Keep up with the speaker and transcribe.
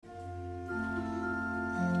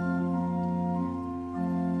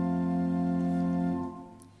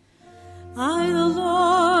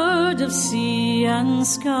God of sea and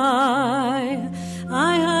sky.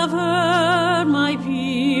 I have heard my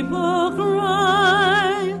people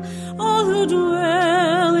cry, all who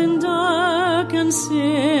dwell in dark and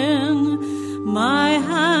sin, my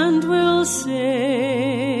hand will save.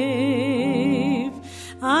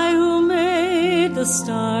 I who made the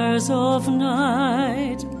stars of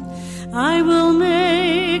night, I will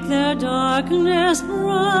make their darkness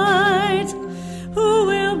bright. Who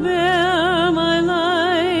will bear my light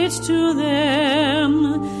to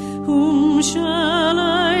them? Whom shall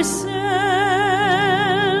I send?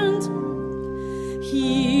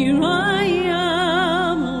 Here I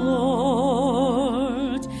am,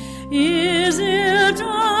 Lord. Is it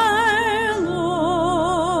I,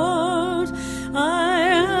 Lord? I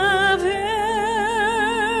have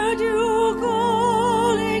heard you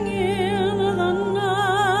calling in the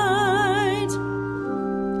night.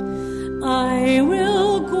 I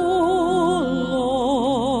will go,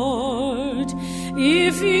 Lord,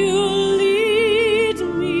 if you lead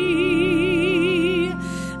me.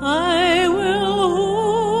 I will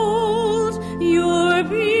hold your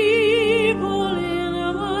people in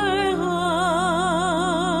my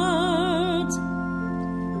heart.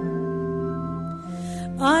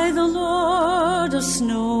 I, the Lord of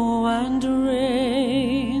snow and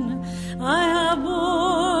rain, I have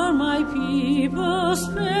borne my people's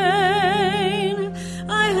pain.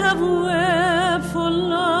 I have wept for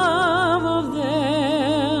love of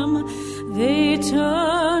them. They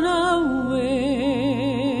turn away.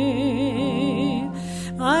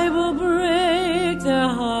 I will break their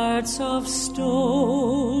hearts of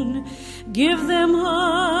stone, give them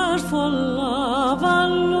heart for love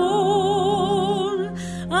alone.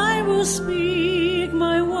 I will speak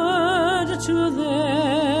my word to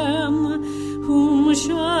them. Whom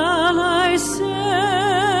shall I send?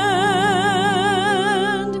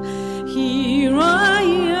 Here I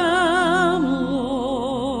am,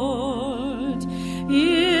 Lord.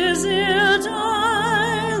 Is it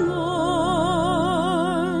I,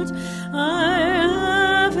 Lord? I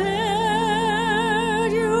have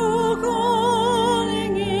heard you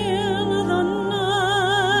calling in the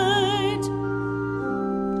night.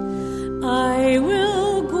 I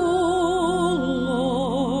will go,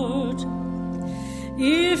 Lord,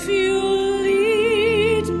 if you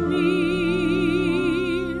lead me.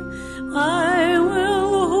 I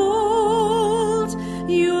will hold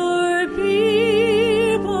your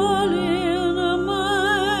people in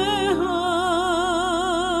my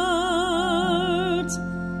heart.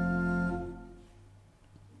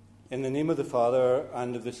 In the name of the Father,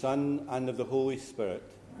 and of the Son, and of the Holy Spirit.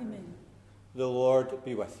 Amen. The Lord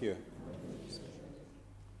be with you.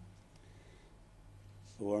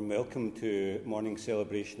 A warm welcome to morning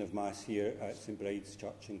celebration of Mass here at St Bride's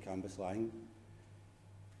Church in Cambuslang.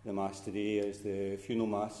 The Mass today is the funeral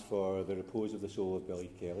Mass for the repose of the soul of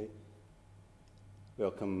Billy Kelly.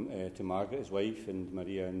 Welcome to Margaret, his wife, and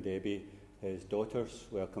Maria and Debbie, his daughters.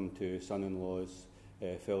 Welcome to son-in-laws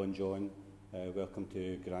Phil and John. Welcome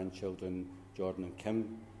to grandchildren Jordan and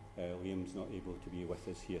Kim. Liam's not able to be with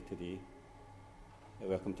us here today.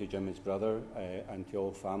 Welcome to Jim, his brother, and to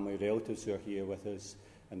all family relatives who are here with us,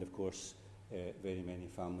 and of course very many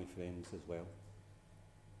family friends as well.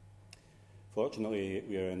 Fortunately,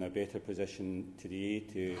 we are in a better position today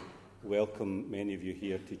to welcome many of you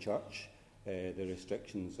here to church. The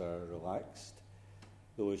restrictions are relaxed.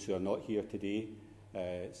 Those who are not here today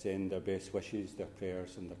send their best wishes, their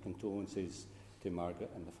prayers and their condolences to Margaret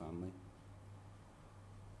and the family.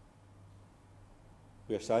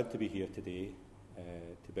 We are sad to be here today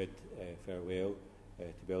to bid farewell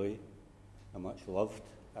to Billy, a much loved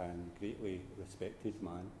and greatly respected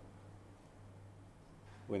man.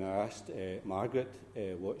 When I asked Margaret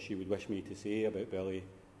what she would wish me to say about Billy,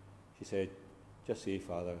 she said, "Just say,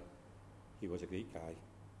 Father, he was a great guy."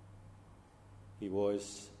 He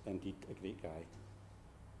was indeed a great guy,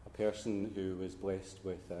 a person who was blessed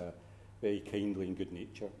with a very kindly and good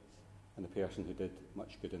nature, and a person who did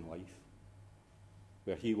much good in life.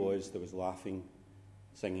 Where he was, there was laughing,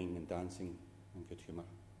 singing and dancing and good humour.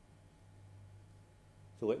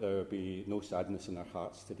 So let there be no sadness in our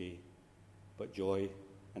hearts today, but joy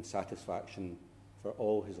and satisfaction for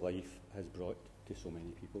all his life has brought to so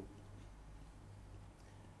many people.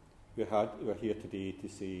 We're here today to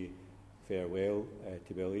say farewell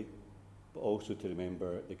to Billy, but also to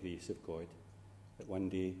remember the grace of God, that one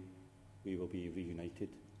day we will be reunited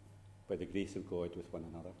by the grace of God with one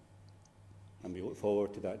another. And we look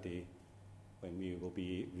forward to that day when we will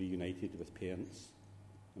be reunited with parents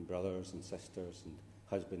and brothers and sisters and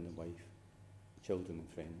husband and wife, children and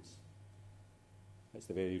friends. It's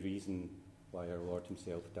the very reason why our Lord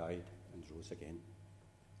himself died and rose again,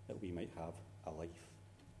 that we might have a life.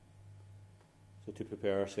 So to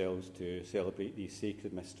prepare ourselves to celebrate these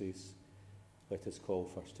sacred mysteries, let us call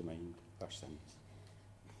first to mind our sins.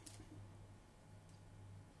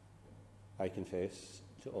 I confess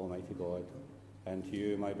to Almighty God and to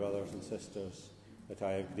you, my brothers and sisters, that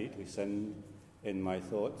I have greatly sinned in my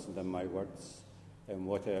thoughts and in my words, in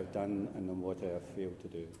what I have done and in what I have failed to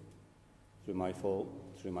do, through my fault,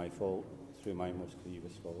 through my most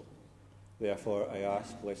grievous fault. Therefore I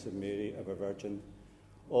ask Blessed Mary, ever Virgin,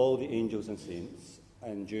 all the angels and saints,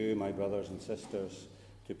 and you, my brothers and sisters,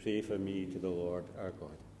 to pray for me to the Lord our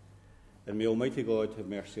God. And may Almighty God have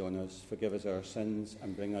mercy on us, forgive us our sins,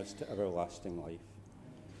 and bring us to everlasting life.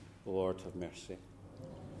 The Lord have mercy.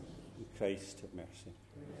 And Christ have mercy.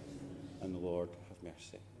 And the Lord have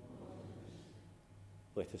mercy.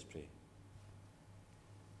 Let us pray.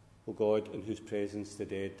 O God, in whose presence the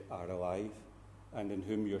dead are alive, and in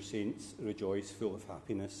whom your saints rejoice full of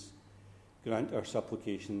happiness, grant our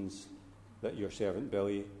supplications that your servant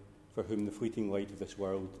Billy, for whom the fleeting light of this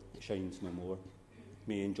world shines no more,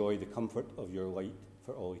 may enjoy the comfort of your light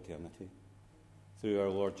for all eternity. Through our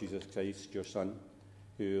Lord Jesus Christ, your Son,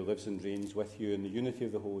 who lives and reigns with you in the unity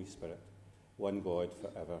of the Holy Spirit, one God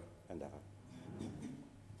for ever and ever.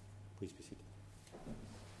 Please be seated.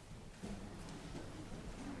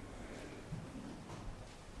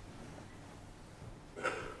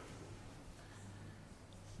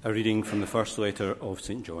 A reading from the first letter of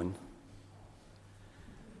St. John.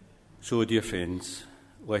 So, dear friends,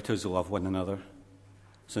 let us love one another,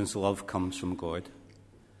 since love comes from God.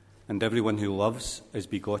 And everyone who loves is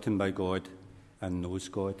begotten by God and knows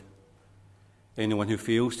God. Anyone who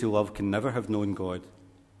fails to love can never have known God,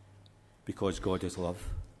 because God is love.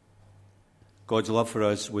 God's love for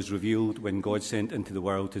us was revealed when God sent into the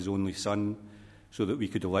world his only Son, so that we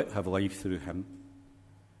could have life through him.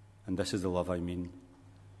 And this is the love I mean.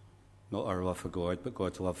 Not our love for God, but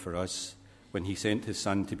God's love for us, when he sent his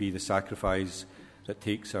Son to be the sacrifice that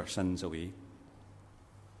takes our sins away.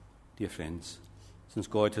 Dear friends, since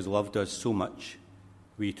God has loved us so much,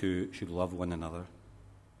 we too should love one another.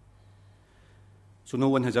 So no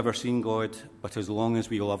one has ever seen God, but as long as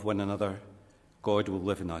we love one another, God will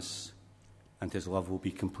live in us, and his love will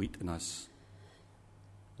be complete in us.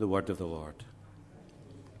 The word of the Lord.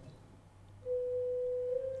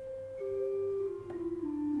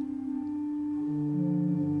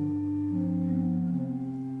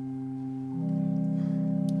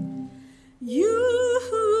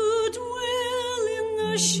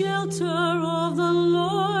 Shelter of the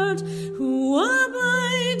Lord, who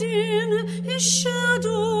abide in his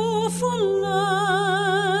shadow for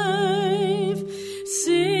life.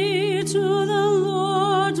 Say to the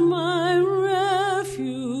Lord, my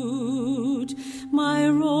refuge, my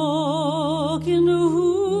rock in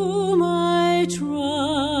whom I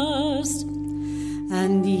trust,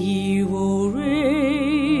 and he will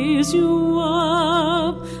raise you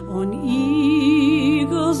up on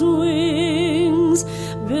eagle's wings.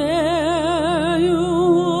 Bear you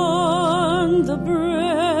on the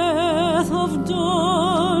breath of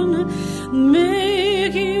dawn,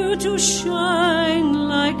 make you to shine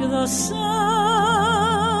like the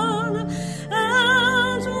sun,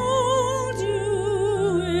 and hold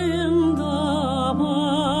you in the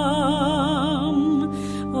palm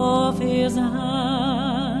of his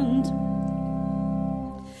hand.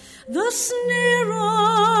 The snare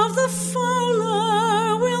of the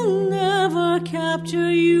fowler will never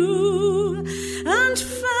capture you, and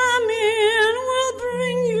famine will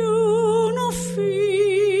bring you no fear.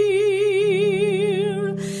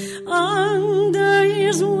 Under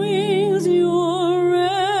his wings your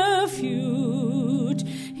refuge,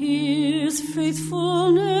 his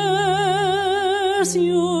faithfulness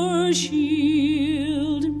your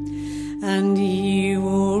shield, and he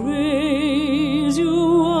will raise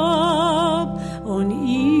you up on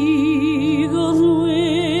eagle's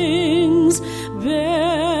wings.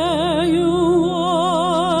 Bear you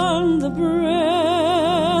on the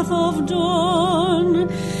breath of dawn,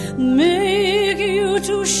 make you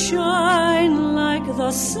to shine like the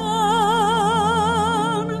sun,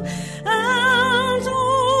 and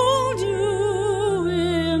hold you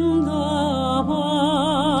in the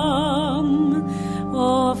palm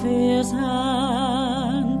of his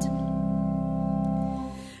hand.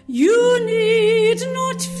 You need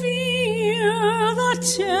not fear the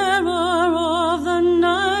terror of the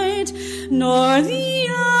night, nor the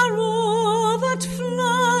arrow that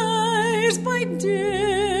flies by day.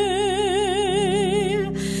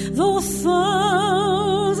 Though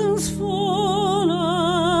thousands fall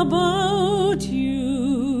about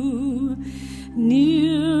you,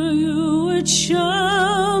 near you it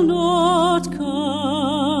shall not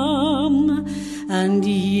come.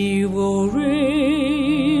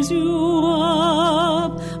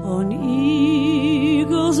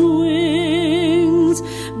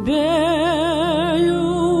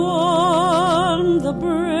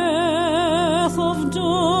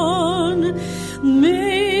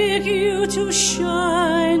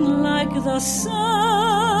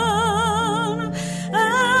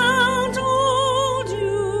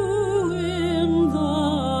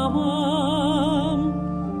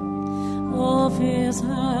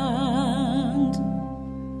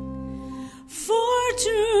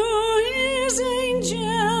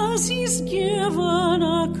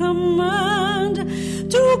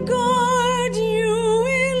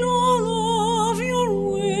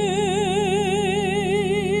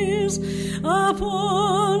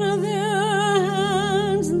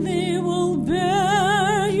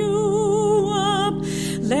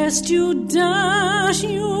 lest you dash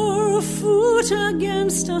your foot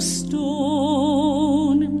against a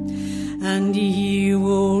stone, and he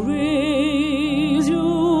will raise you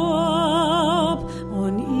up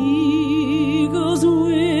on eagle's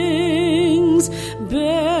wings,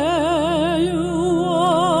 bear you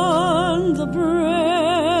on the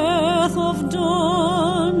breath of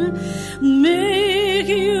dawn, make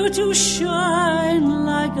you to shine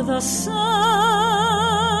like the sun,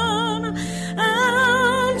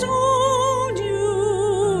 and hold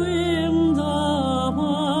you in the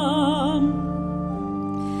palm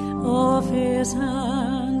of his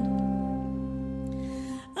hand,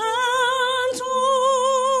 and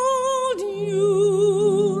hold you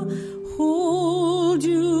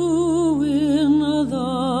in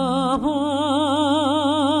the palm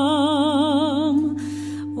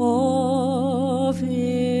of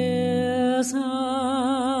his hand.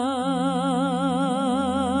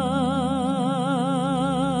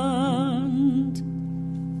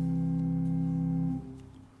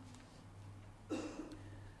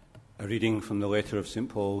 A reading from the letter of St.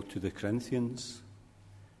 Paul to the Corinthians.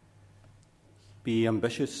 Be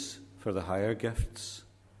ambitious for the higher gifts,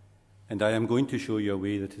 and I am going to show you a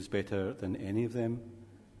way that is better than any of them.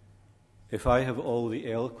 If I have all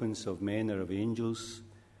the eloquence of men or of angels,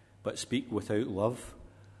 but speak without love,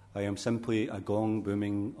 I am simply a gong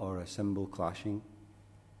booming or a cymbal clashing.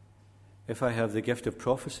 If I have the gift of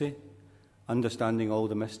prophecy, understanding all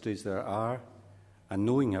the mysteries there are, and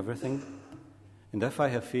knowing everything, and if I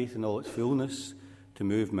have faith in all its fullness to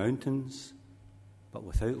move mountains, but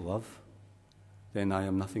without love, then I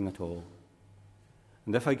am nothing at all.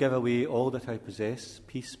 And if I give away all that I possess,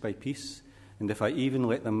 piece by piece, and if I even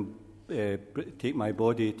let them take my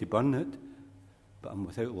body to burn it, but am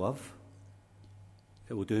without love,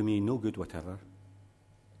 it will do me no good whatever.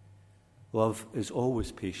 Love is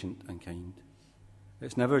always patient and kind.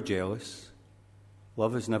 It's never jealous.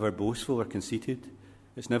 Love is never boastful or conceited.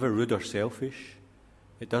 It's never rude or selfish.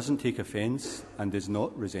 It doesn't take offence and is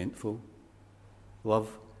not resentful.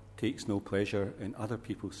 Love takes no pleasure in other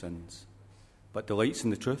people's sins, but delights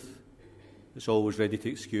in the truth. It's always ready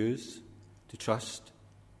to excuse, to trust,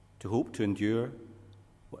 to hope, to endure,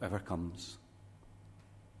 whatever comes.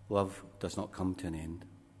 Love does not come to an end.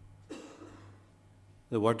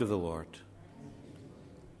 The word of the Lord.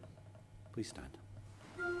 Please stand.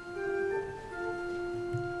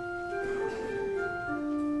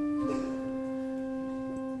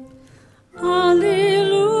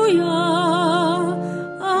 Alleluia,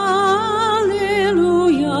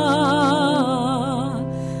 alleluia,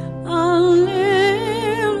 alleluia.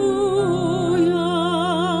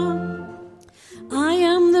 I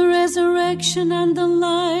am the resurrection and the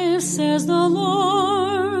life, says the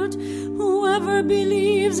Lord. Whoever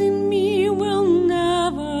believes in me will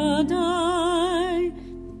never die.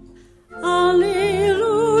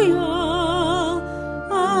 Alleluia,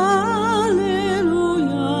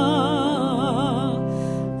 alleluia,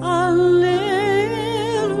 alleluia.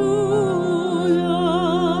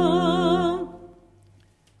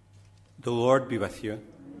 The Lord be with you.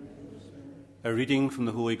 A reading from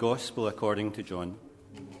the Holy Gospel according to John.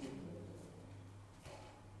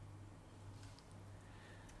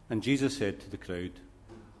 And Jesus said to the crowd,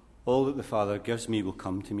 all that the Father gives me will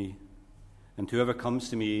come to me, and whoever comes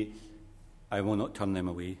to me, I will not turn them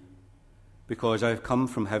away, because I have come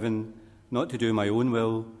from heaven not to do my own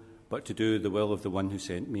will, but to do the will of the one who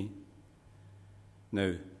sent me.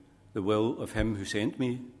 Now, the will of him who sent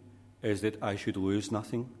me is that I should lose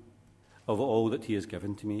nothing of all that he has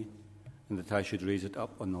given to me, and that I should raise it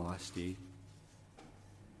up on the last day.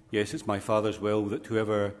 Yes, it's my Father's will that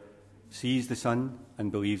whoever sees the Son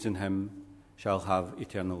and believes in him shall have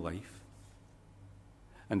eternal life,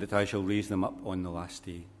 and that I shall raise them up on the last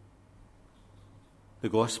day. The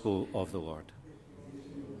Gospel of the Lord.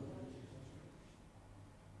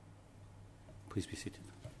 Please be seated.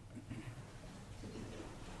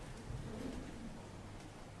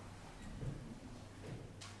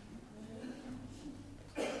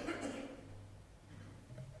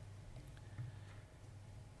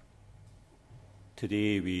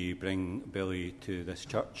 Today we bring Billy to this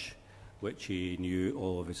church, which he knew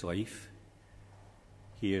all of his life.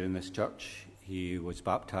 Here in this church, he was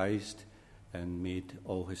baptised and made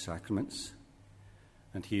all his sacraments.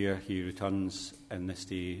 And here he returns in this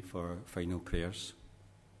day for final prayers.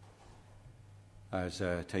 As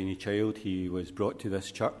a tiny child, he was brought to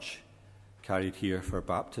this church, carried here for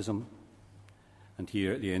baptism. And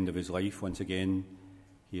here at the end of his life, once again,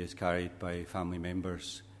 he is carried by family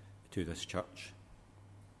members to this church.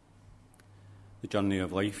 The journey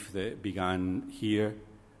of life that began here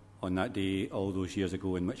on that day all those years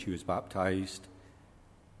ago in which he was baptised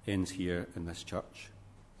ends here in this church.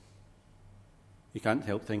 You can't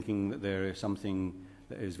help thinking that there is something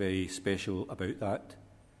that is very special about that,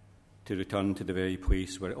 to return to the very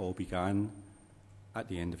place where it all began at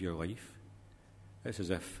the end of your life. It's as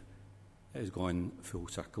if it has gone full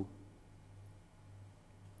circle.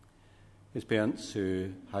 His parents,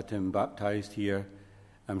 who had him baptised here,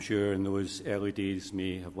 I'm sure in those early days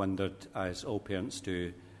may have wondered, as all parents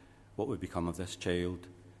do, what would become of this child,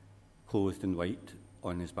 clothed in white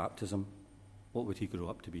on his baptism. What would he grow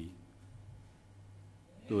up to be?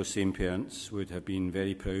 Those same parents would have been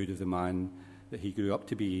very proud of the man that he grew up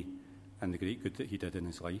to be and the great good that he did in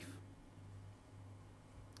his life.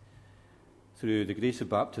 Through the grace of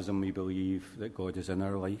baptism, we believe that God is in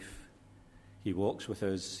our life. He walks with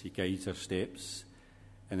us, he guides our steps,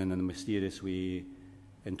 and in a mysterious way,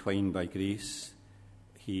 entwined by grace,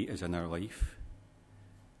 he is in our life.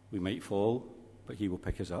 We might fall, but he will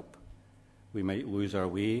pick us up. We might lose our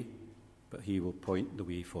way, but he will point the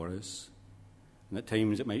way for us. And at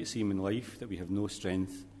times it might seem in life that we have no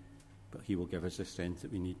strength, but he will give us the strength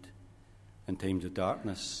that we need. In times of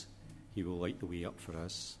darkness, he will light the way up for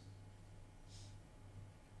us.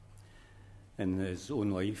 In his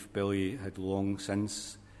own life, Billy had long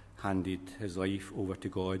since handed his life over to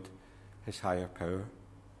God, his higher power,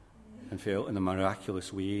 and felt in a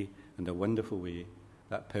miraculous way and a wonderful way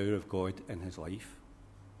that power of God in his life.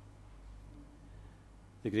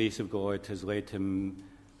 The grace of God has led him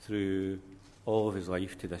through all of his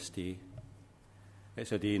life to this day.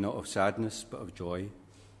 It's a day not of sadness but of joy.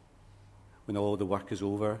 When all the work is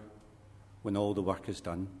over, when all the work is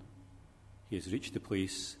done, he has reached the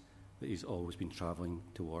place that he's always been travelling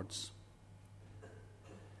towards.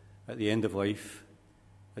 At the end of life,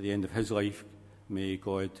 at the end of his life, may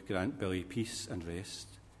God grant Billy peace and rest,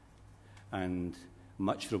 and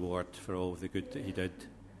much reward for all of the good that he did,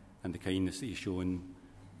 and the kindness that he's shown,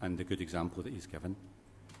 and the good example that he's given.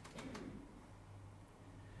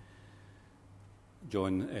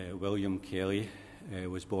 John William Kelly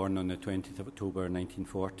was born on the 20th of October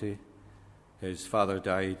 1940. His father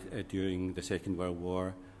died during the Second World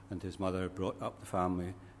War, and his mother brought up the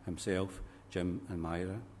family, himself, Jim and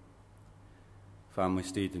Myra. Family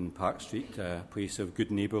stayed in Park Street, a place of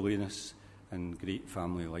good neighbourliness and great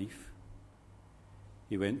family life.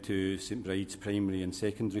 He went to St Bride's Primary and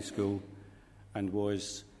Secondary School and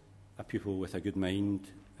was a pupil with a good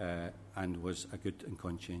mind and was a good and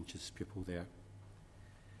conscientious pupil there.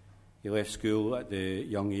 He left school at the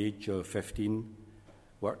young age of 15,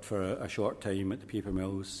 worked for a short time at the paper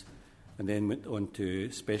mills, and then went on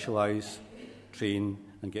to specialise, train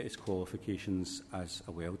and get his qualifications as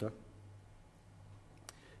a welder.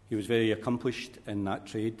 He was very accomplished in that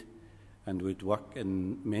trade and would work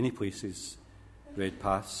in many places: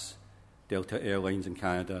 Redpath's, Delta Airlines in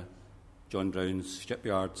Canada, John Brown's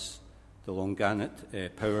shipyards, the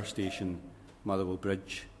Longannet Power Station, Motherwell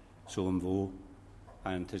Bridge, Solomon Voe,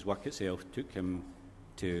 and his work itself took him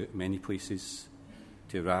to many places,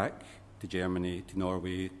 to Iraq, to Germany, to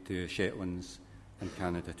Norway, to Shetlands, and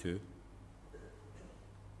Canada too.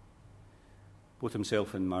 Both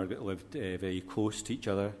himself and Margaret lived very close to each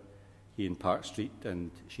other, he in Park Street and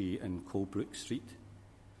she in Colebrook Street.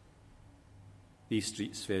 These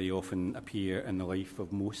streets very often appear in the life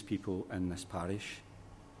of most people in this parish.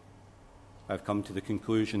 I've come to the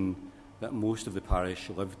conclusion that most of the parish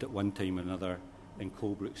lived at one time or another in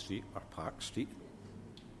Colebrook Street or Park Street.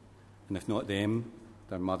 And if not them,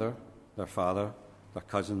 their mother, their father, their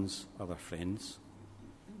cousins, or their friends.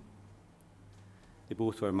 They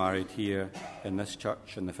both were married here in this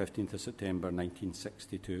church on the 15th of September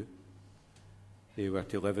 1962. They were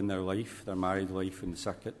to live in their life, their married life, in the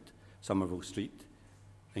circuit, Somerville Street,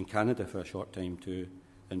 in Canada for a short time too,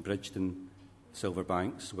 in Bridgeton,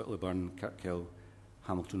 Silverbanks, Whitleyburn, Kirkhill,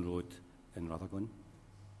 Hamilton Road in Rutherglen.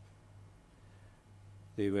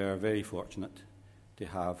 They were very fortunate to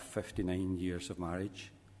have 59 years of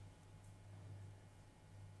marriage.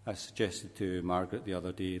 I suggested to Margaret the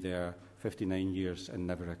other day there 59 years and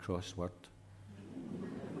never a crossword.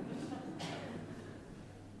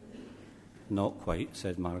 Not quite,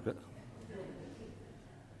 said Margaret.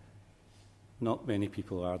 Not many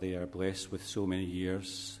people are there blessed with so many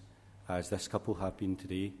years as this couple have been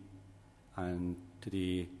today, and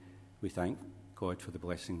today we thank God for the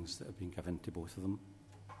blessings that have been given to both of them.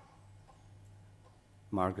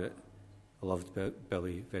 Margaret loved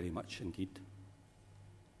Billy very much indeed.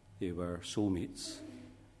 They were soulmates,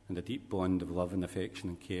 and a deep bond of love and affection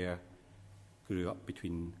and care grew up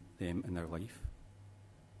between them in their life.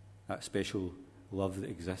 That special love that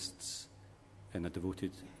exists in a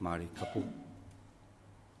devoted married couple.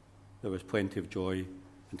 There was plenty of joy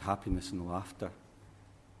and happiness and laughter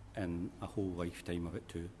in a whole lifetime of it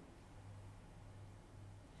too.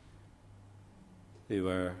 They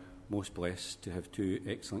were most blessed to have two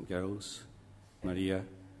excellent girls, Maria,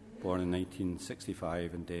 born in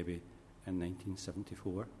 1965, and Debbie in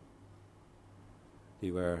 1974.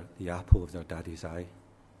 They were the apple of their daddy's eye.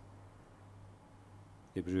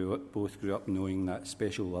 They both grew up knowing that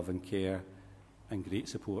special love and care and great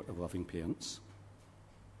support of loving parents.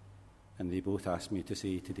 And they both asked me to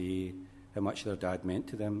say today how much their dad meant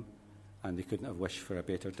to them, and they couldn't have wished for a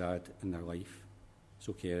better dad in their life,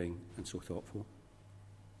 so caring and so thoughtful.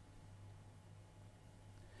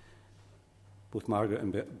 Both Margaret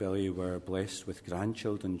and Billy were blessed with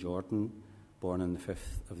grandchildren: Jordan, born on the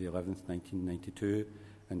 5th of the 11th, 1992,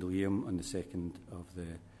 and Liam on the 2nd of the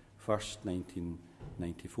 1st,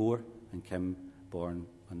 1994, and Kim, born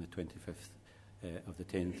on the 25th of the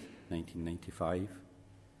 10th, 1995.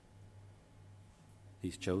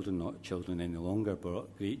 These children, not children any longer,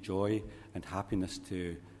 brought great joy and happiness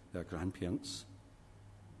to their grandparents,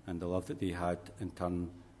 and the love that they had in turn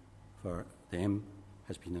for them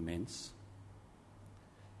has been immense.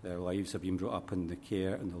 Their lives have been brought up in the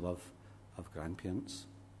care and the love of grandparents.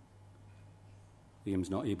 Liam's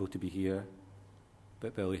not able to be here,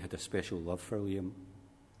 but Billy had a special love for Liam,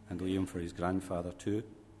 and Liam for his grandfather too.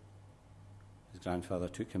 His grandfather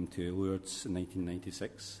took him to Lourdes in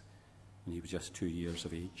 1996 when he was just 2 years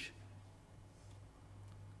of age.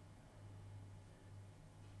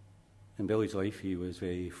 In Billy's life, he was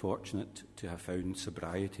very fortunate to have found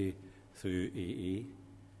sobriety through AA,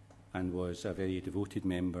 and was a very devoted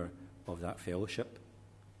member of that fellowship.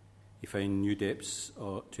 He found new depths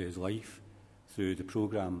to his life through the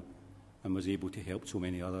programme and was able to help so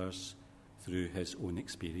many others through his own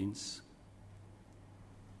experience.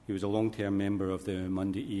 He was a long-term member of the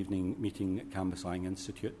Monday evening meeting at Cambuslang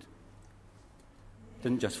Institute.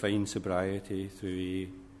 Didn't just find sobriety through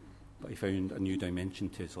AA, but he found a new dimension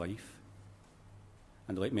to his life.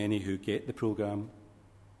 And like many who get the programme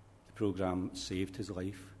saved his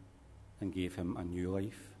life and gave him a new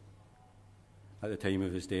life. At the time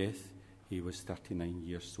of his death, he was 39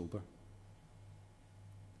 years sober.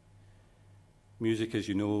 Music, as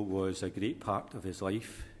you know, was a great part of his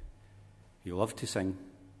life. He loved to sing,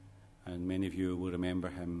 and many of you will remember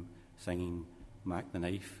him singing Mac the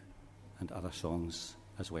Knife and other songs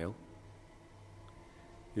as well.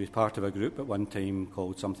 He was part of a group at one time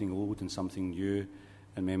called Something Old and Something New,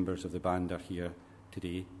 and members of the band are here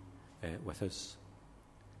today with us.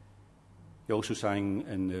 He also sang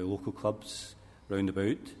in the local clubs round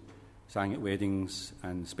about, sang at weddings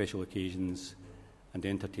and special occasions, and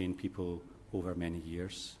entertained people over many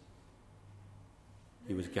years.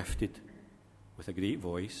 He was gifted with a great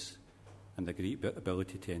voice and a great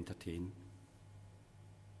ability to entertain.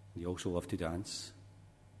 He also loved to dance,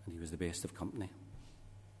 and he was the best of company.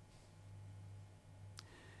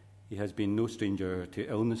 He has been no stranger to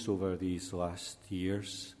illness over these last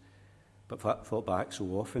years, but fought back so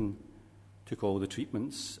often, took all the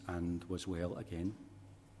treatments, and was well again.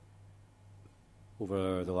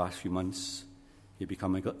 Over the last few months, he had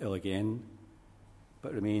become ill again,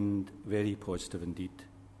 but remained very positive indeed.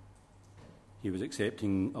 He was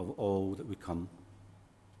accepting of all that would come,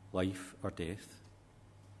 life or death.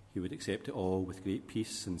 He would accept it all with great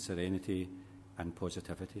peace and serenity and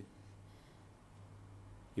positivity.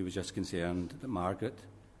 He was just concerned that Margaret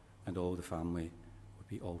and all the family would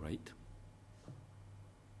be all right.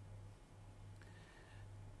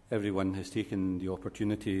 Everyone has taken the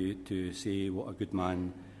opportunity to say what a good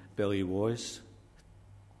man Billy was,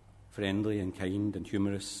 friendly and kind and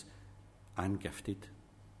humorous and gifted.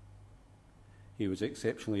 He was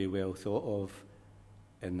exceptionally well thought of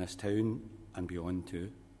in this town and beyond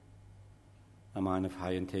too. A man of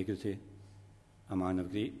high integrity, a man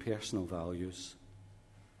of great personal values,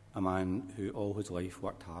 a man who all his life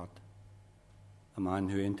worked hard, a man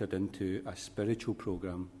who entered into a spiritual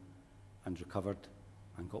programme and recovered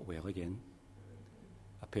and got well again,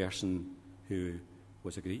 a person who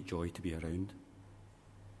was a great joy to be around.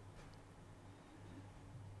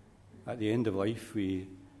 At the end of life,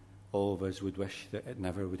 all of us would wish that it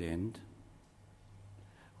never would end.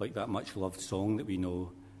 Like that much loved song that we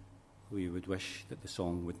know, we would wish that the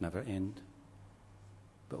song would never end.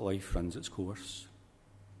 But life runs its course,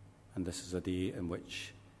 and this is a day in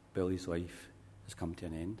which Billy's life has come to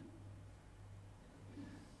an end.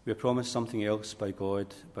 We are promised something else by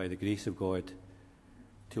God, by the grace of God,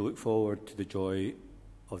 to look forward to the joy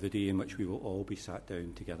of the day in which we will all be sat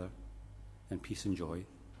down together in peace and joy,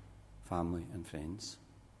 family and friends.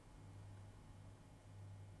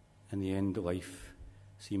 In the end, life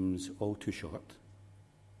seems all too short,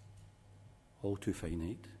 all too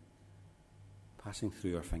finite, passing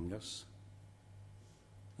through our fingers.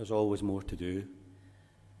 There's always more to do,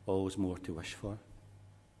 always more to wish for.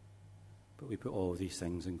 But we put all of these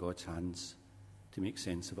things in God's hands to make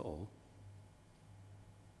sense of it all.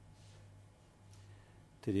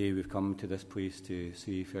 Today we've come to this place to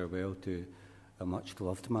say farewell to a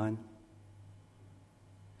much-loved man.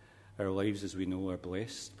 Our lives, as we know, are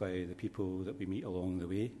blessed by the people that we meet along the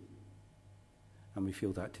way, and we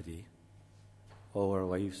feel that today. All our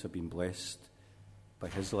lives have been blessed by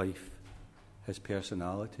his life, his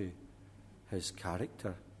personality, his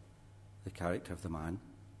character, the character of the man.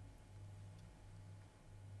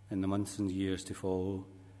 In the months and years to follow,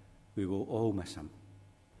 we will all miss him,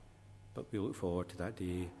 but we look forward to that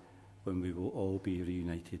day when we will all be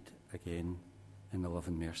reunited again in the love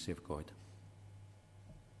and mercy of God.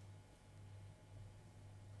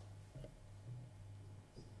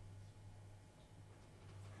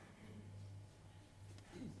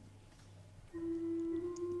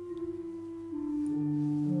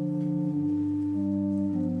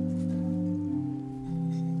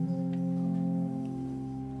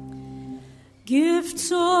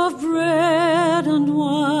 Gifts of bread and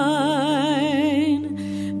wine,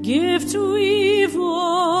 gift we've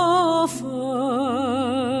offered,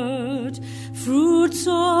 fruits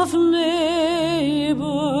of labor,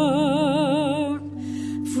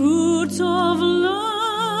 fruits of love,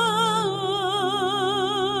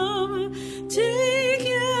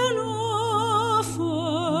 taken,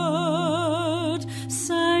 offered,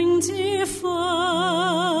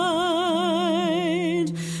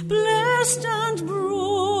 sanctified, blessed and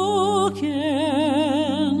broken,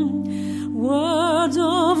 word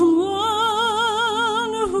of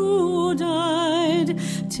one who died,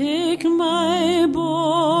 take my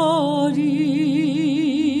body,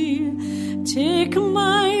 take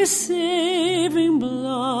my saving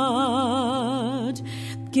blood,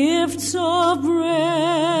 gifts of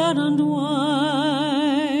bread and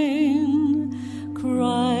wine,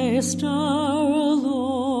 Christ our Lord.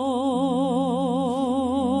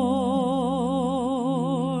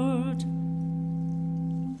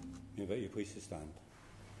 I invite you please to stand.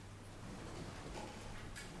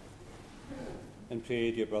 And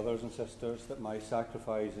pray, dear brothers and sisters, that my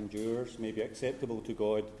sacrifice and yours may be acceptable to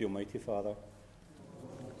God, the Almighty Father.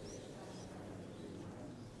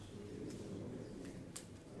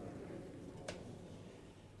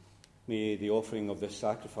 May the offering of this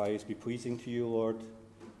sacrifice be pleasing to you, Lord,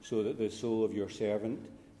 so that the soul of your servant,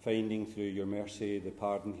 finding through your mercy the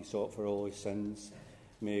pardon he sought for all his sins,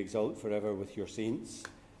 may exult forever with your saints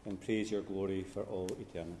and praise your glory for all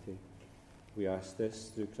eternity. We ask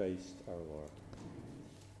this through Christ our Lord.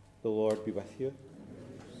 The Lord be with you.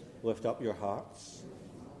 Lift up your hearts.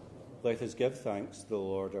 Let us give thanks to the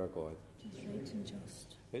Lord our God. It is right and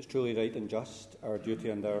just. It's truly right and just, our duty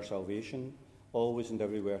and our salvation, always and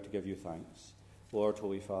everywhere to give you thanks, Lord,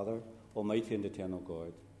 Holy Father, Almighty and eternal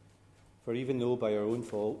God. For even though by our own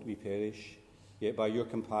fault we perish, yet by your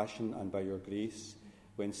compassion and by your grace,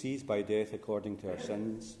 when seized by death according to our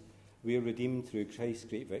sins, we are redeemed through Christ's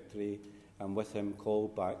great victory, and with him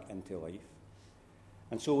called back into life.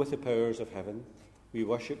 And so with the powers of heaven, we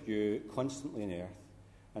worship you constantly in earth,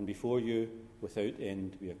 and before you without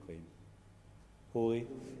end we acclaim. Holy,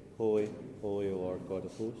 holy, holy, O Lord God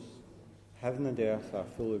of hosts, heaven and earth are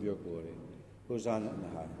full of your glory. Hosanna in the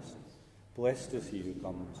highest. Blessed is he who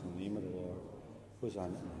comes in the name of the Lord. Hosanna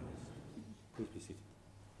in the highest. Please be seated.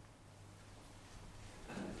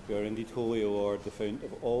 You are indeed holy, O Lord, the fount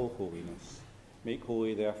of all holiness. Make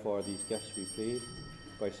holy, therefore, these gifts, we pray,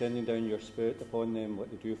 by sending down your Spirit upon them like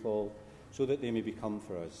the dewfall, so that they may become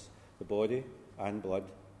for us the body and blood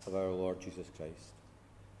of our Lord Jesus Christ.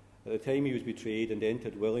 At the time he was betrayed and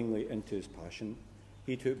entered willingly into his passion,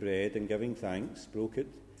 he took bread and, giving thanks, broke it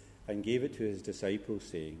and gave it to his disciples,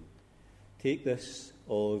 saying, "Take this,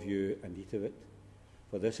 all of you, and eat of it,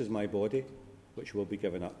 for this is my body, which will be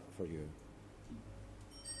given up for you."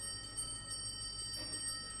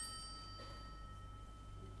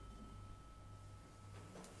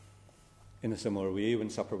 In a similar way, when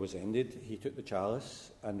supper was ended, he took the chalice,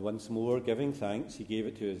 and once more, giving thanks, he gave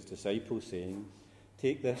it to his disciples, saying,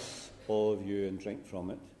 "Take this, all of you, and drink from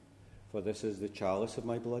it, for this is the chalice of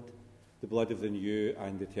my blood, the blood of the new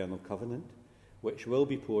and eternal covenant, which will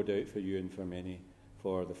be poured out for you and for many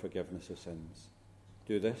for the forgiveness of sins.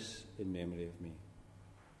 Do this in memory of me."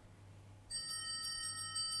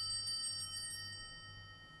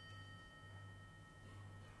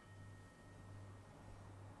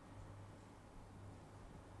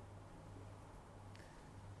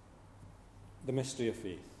 The mystery of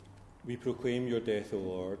faith. We proclaim your death, O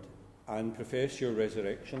Lord, and profess your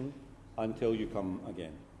resurrection until you come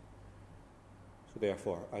again. So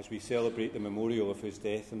therefore, as we celebrate the memorial of his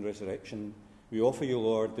death and resurrection, we offer you,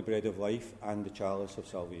 Lord, the bread of life and the chalice of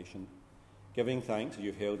salvation, giving thanks that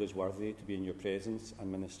you've held us worthy to be in your presence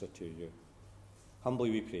and minister to you.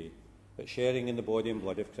 Humbly we pray that, sharing in the body and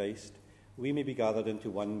blood of Christ, we may be gathered into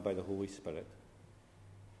one by the Holy Spirit.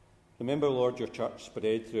 Remember, Lord, your church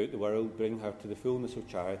spread throughout the world. Bring her to the fullness of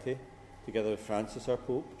charity, together with Francis our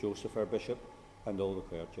Pope, Joseph our Bishop, and all the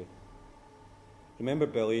clergy. Remember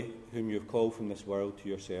Billy, whom you have called from this world to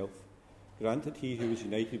yourself. Grant that he who was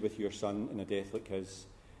united with your Son in a death like his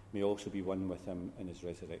may also be one with him in his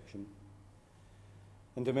resurrection.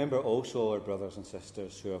 And remember also all our brothers and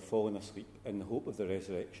sisters who have fallen asleep in the hope of the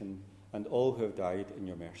resurrection, and all who have died in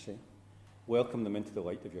your mercy. Welcome them into the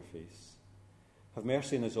light of your face. Have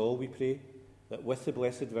mercy on us all, we pray, that with the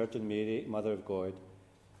Blessed Virgin Mary, Mother of God,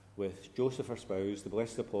 with Joseph her spouse, the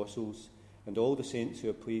blessed apostles, and all the saints who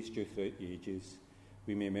have pleased you throughout the ages,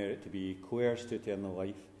 we may merit to be co-heirs to eternal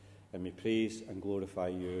life, and may praise and glorify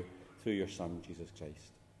you through your Son, Jesus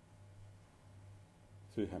Christ.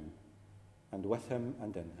 Through him, and with him,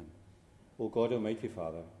 and in him, O God, Almighty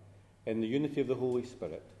Father, in the unity of the Holy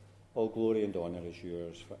Spirit, all glory and honour is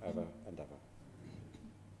yours for ever and ever.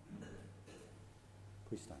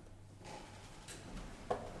 Please stand.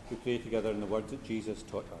 We pray together in the words that Jesus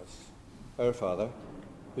taught us. Our Father,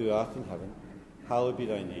 who art in heaven, hallowed be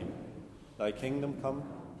thy name. Thy kingdom come,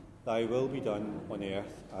 thy will be done on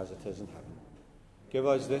earth as it is in heaven. Give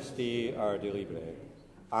us this day our daily bread,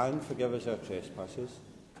 and forgive us our trespasses,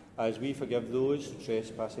 as we forgive those who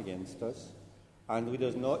trespass against us. And lead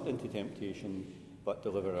us not into temptation, but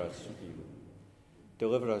deliver us from evil.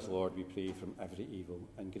 Deliver us, Lord, we pray, from every evil,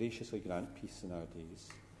 and graciously grant peace in our days,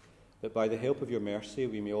 that by the help of your mercy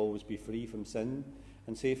we may always be free from sin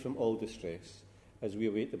and safe from all distress, as we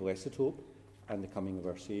await the blessed hope and the coming of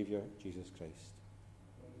our Saviour, Jesus Christ.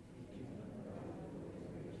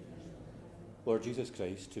 Lord Jesus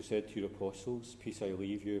Christ, who said to your apostles, "Peace I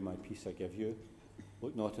leave you, my peace I give you,"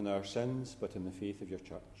 look not on our sins, but in the faith of your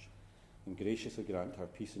church, and graciously grant her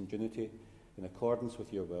peace and unity in accordance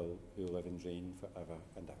with your will, who live and reign for ever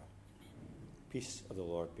and ever. Peace of the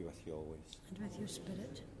Lord be with you always. And with your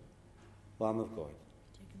spirit. Lamb of God,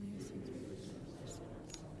 Take away your sins.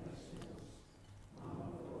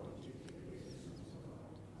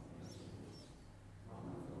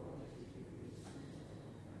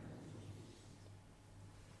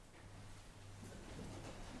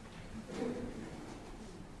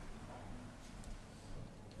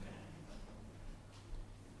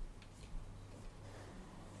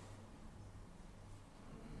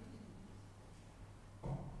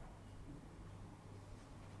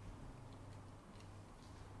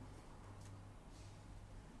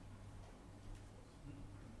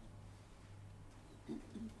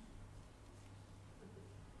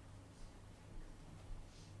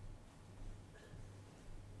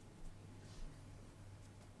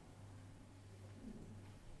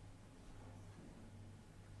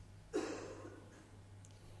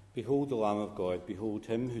 Behold the Lamb of God, behold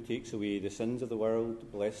him who takes away the sins of the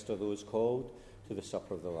world. Blessed are those called to the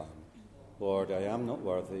supper of the Lamb. Lord, I am not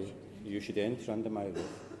worthy that you should enter under my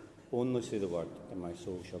roof. Only say the word, and my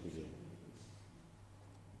soul shall be healed.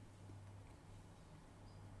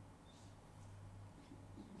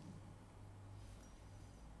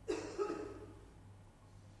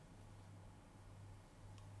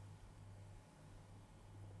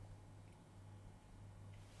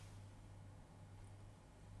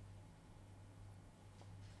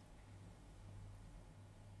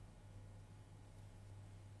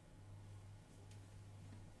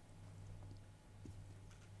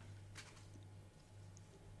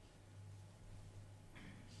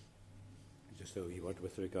 Just a wee word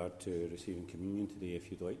with regard to receiving communion today.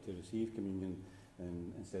 If you'd like to receive communion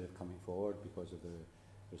instead of coming forward because of the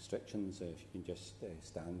restrictions, if you can just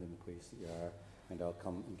stand in the place that you are, and I'll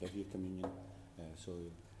come and give you communion. So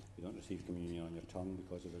you don't receive communion on your tongue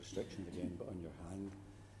because of the restrictions again, but on your hand.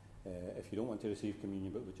 If you don't want to receive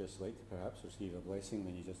communion but would just like to perhaps receive a blessing,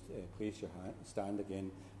 then you just place your hand, stand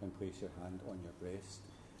again and place your hand on your breast.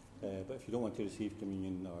 But if you don't want to receive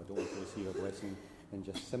communion or don't want to receive a blessing, then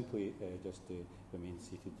just simply remain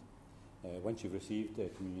seated. Once you've received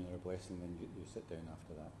communion or a blessing, then you sit down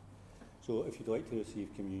after that. So if you'd like to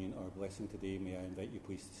receive communion or a blessing today, may I invite you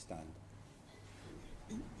please to stand.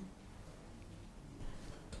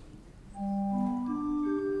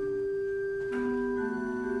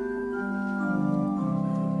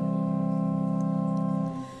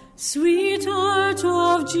 Sweetheart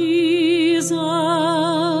of Jesus,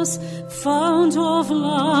 fount of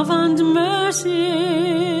love and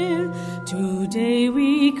mercy, Today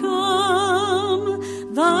we come,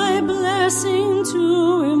 thy blessing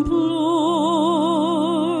to implore.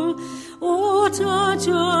 Oh, touch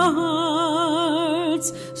our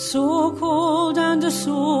hearts, so cold and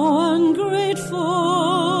so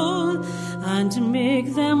ungrateful, and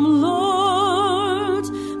make them, Lord,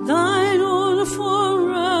 thine own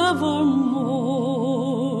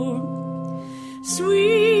forevermore.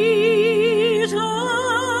 Sweet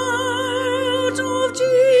heart of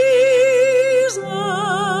Jesus,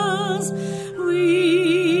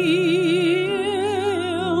 we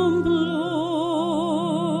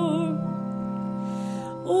implore.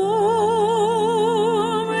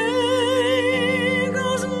 Oh, make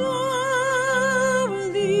us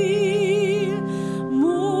love thee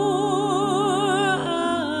more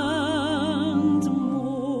and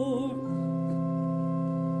more.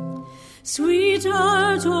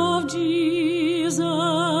 Sweetheart of Jesus,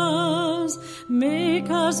 make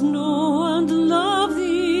us know and love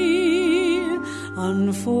thee.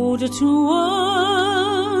 Unfold to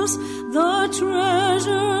us the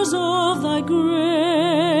treasures of thy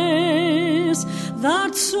grace,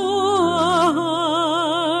 that so our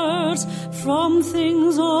hearts from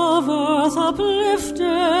things of earth uplifted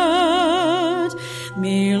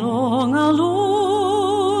may long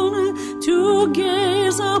alone to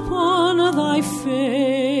gaze upon thy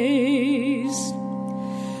face.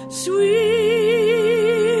 Sweetheart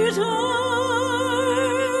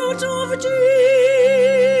of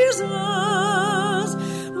Jesus,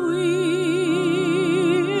 we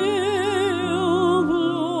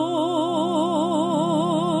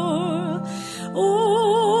implore.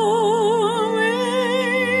 Oh,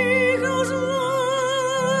 make us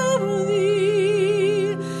love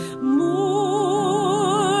thee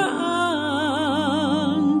more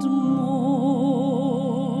and more.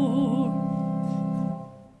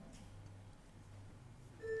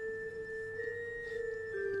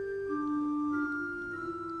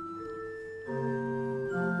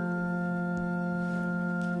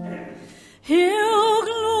 Hail,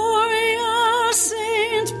 glorious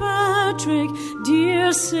Saint Patrick,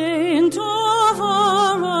 dear saint of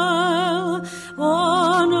our isle,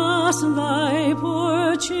 on us thy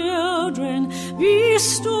poor children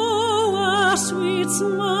bestow a sweet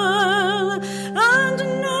smile, and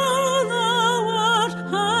now thou art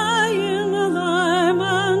high in thy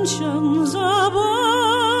mansions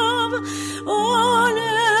above, on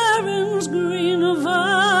Erin's green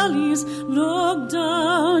valleys look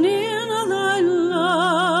down in thy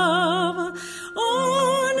love.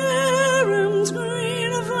 On Erin's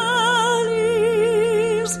green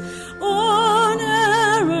valleys, on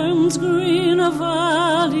Erin's green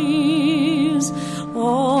valleys,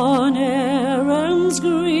 on Erin's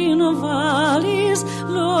green valleys,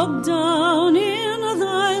 look down in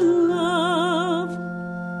thy love.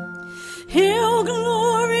 Hail,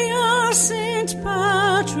 glorious Saint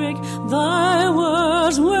Patrick, thy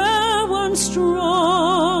words were once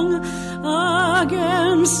strong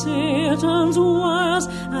against Satan's wiles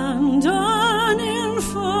and an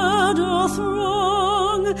infidel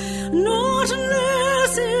throng. Not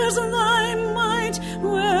less is thy might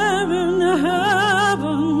wherein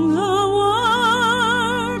heaven thou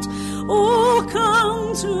art. Oh,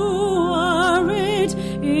 come to our aid,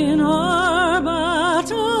 in our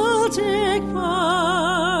battle take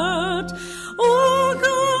part. Oh,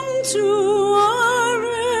 come to our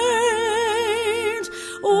aid.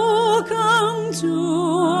 Oh, come to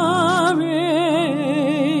our aid.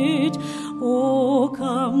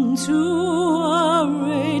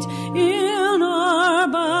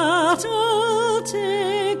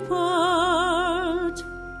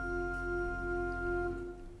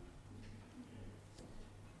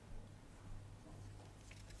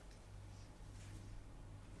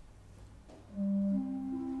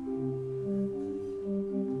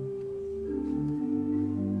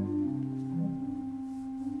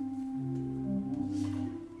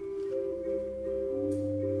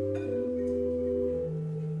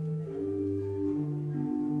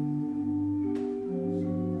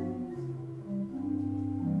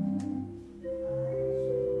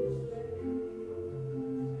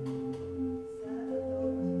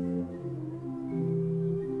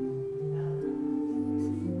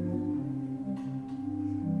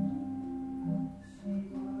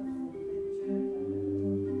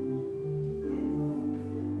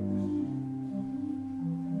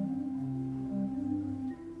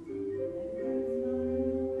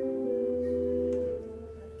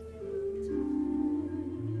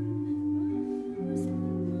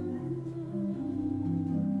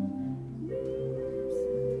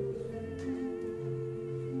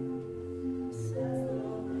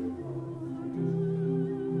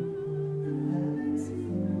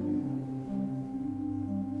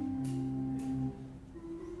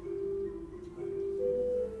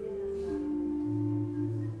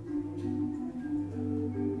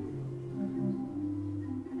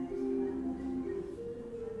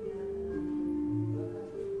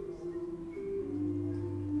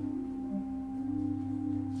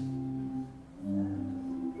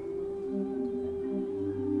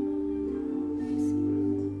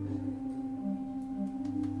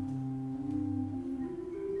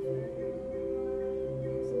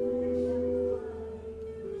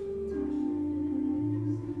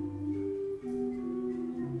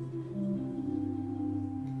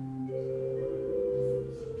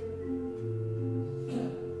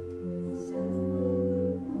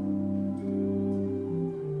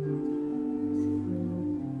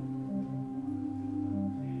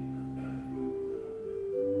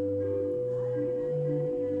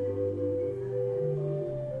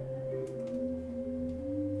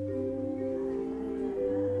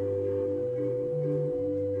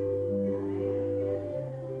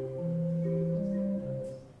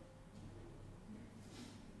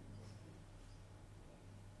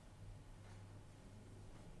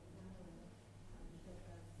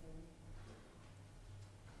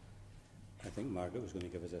 think Margaret was going to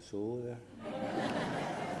give us a solo there.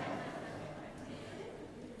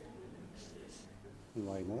 And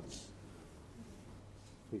why not?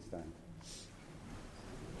 Please stand.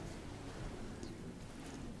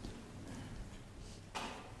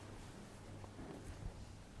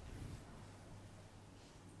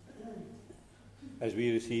 As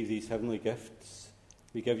we receive these heavenly gifts,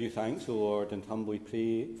 we give you thanks, O Lord, and humbly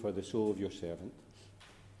pray for the soul of your servant,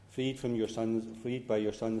 freed by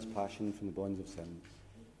your Son's passion from the bonds of sin,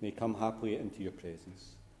 may come happily into your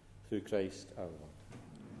presence, through Christ our Lord.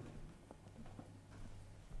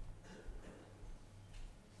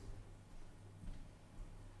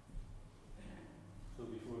 So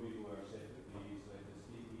before we go our separate ways, let us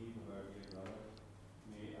take leave of our dear brother.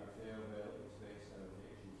 May our farewell express our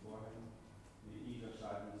affection for him. May ease our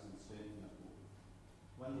sadness and strengthen our hope.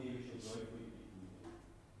 One day we shall joyfully meet him,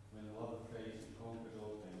 when the love of Christ, who conquers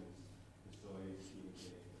all things, destroys evil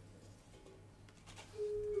death.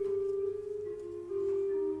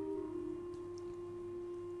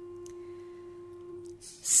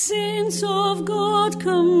 Saints of God,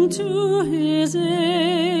 come to his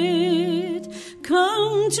aid.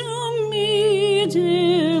 Come to meet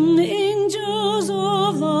him, angels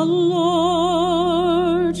of the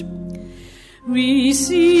Lord.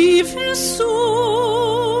 Receive his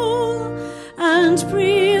soul and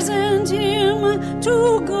present him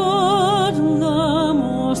to God the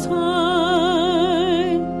Most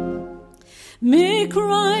High. May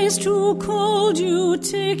Christ, who called you,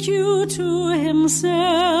 take you to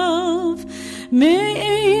himself. May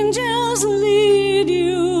angels lead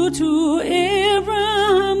you to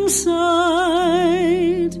Abraham's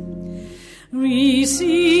side.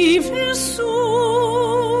 Receive his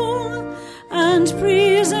soul and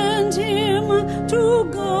present him to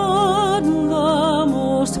God the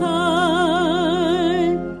Most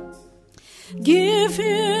High. Give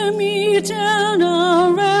him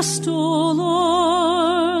eternal rest, O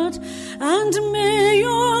Lord, and may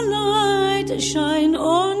your light shine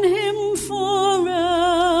on him forever.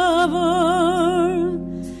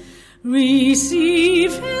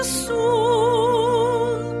 Receive his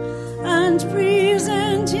soul and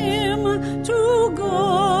present him to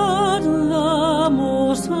God the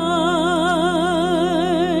Most High.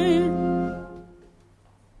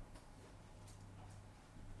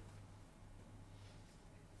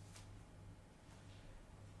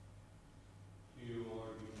 You,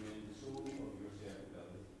 Lord, we commend the soul of your servant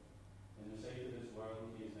Billy. In the sight of this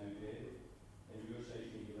world he is now dead, in your sight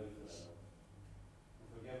may he live forever. And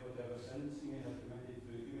forgive whatever sins he may have committed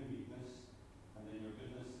through human weakness, and in your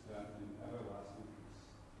goodness grant him everlasting peace.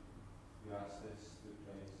 We ask this through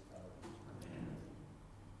Christ our Lord. Amen.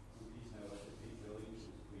 And peace now let us take Billy to his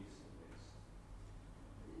place of rest.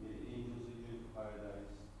 May the angels lead you to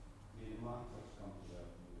paradise, may the martyrs come to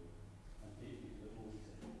welcome you, and take you to the holy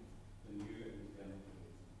city, the new and eternal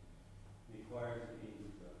Jerusalem. May choirs of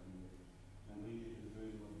angels welcome you, and lead you to the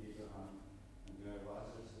bosom of Abraham, and where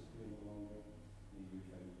Lazarus is here no longer, may you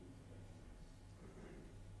find rest.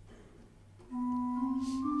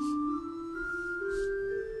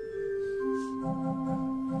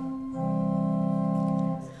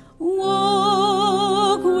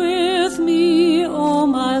 Walk with me, O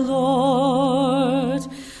my Lord,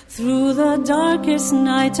 through the darkest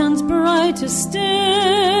night and brightest day.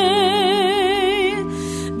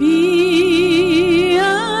 Be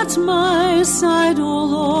at my side, O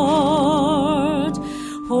Lord.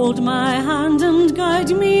 Hold my hand and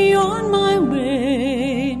guide me on my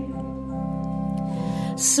way.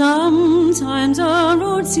 Sometimes a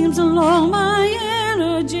road seems long, my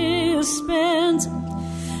energy is spent.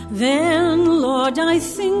 Then, Lord, I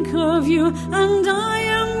think of you, and I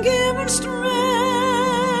am given strength.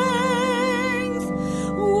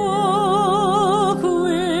 Walk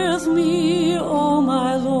with me, O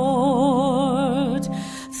my Lord,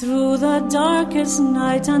 through the darkest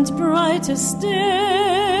night and brightest day.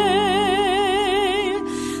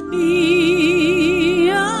 Be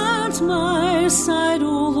at my side,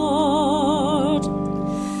 O Lord.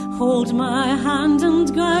 Hold my hand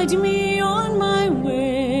and guide me on my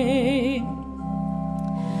way.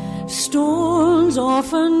 Stones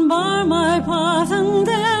often bar my path, and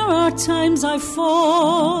there are times I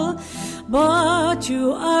fall, but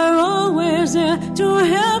you are always there to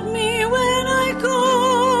help me when I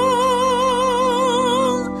call.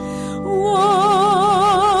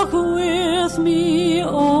 Walk with me,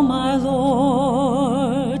 O my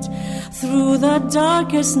Lord, through the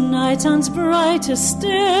darkest night and brightest day.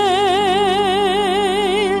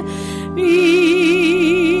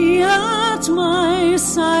 Be at my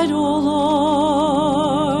side, O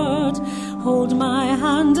Lord. Hold my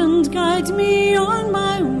hand and guide me on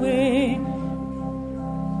my way.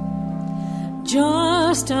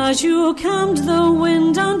 Just as you calmed the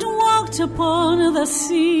wind and walked upon the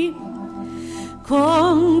sea,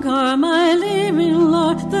 conquer, my living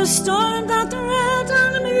Lord, the storm that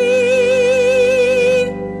threatened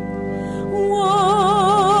me.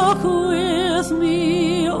 Walk with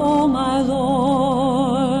me, O my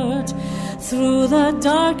Lord, through the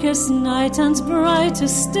darkest night and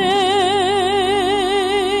brightest day.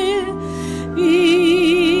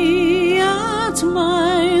 Be at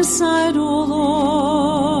my side, O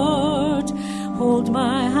Lord, hold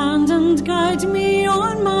my hand and guide me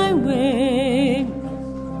on my way.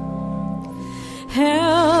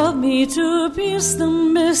 Help me to pierce the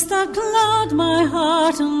mist that cloud my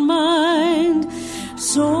heart and mind,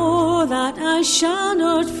 so that I shall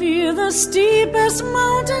not fear the steepest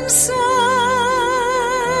mountainside.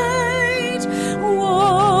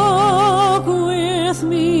 Walk with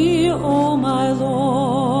me, O my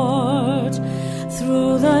Lord,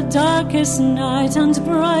 through the darkest night and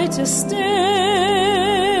brightest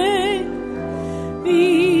day.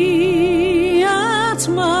 Be at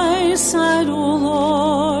my side, O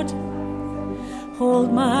Lord,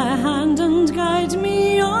 hold my hand and guide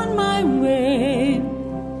me on my way.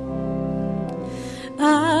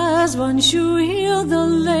 As once you healed the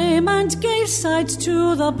lame and gave sight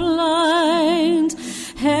to the blind,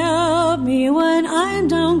 help me when I'm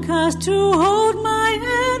downcast to hold my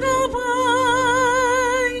head up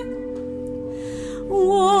high.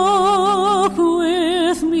 Walk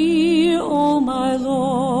with me, O my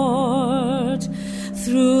Lord,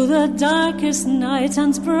 through the darkest night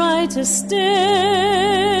and brightest day.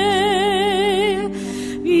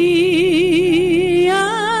 Be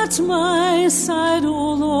at my side,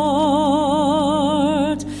 O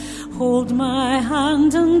Lord, hold my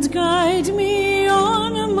hand and guide me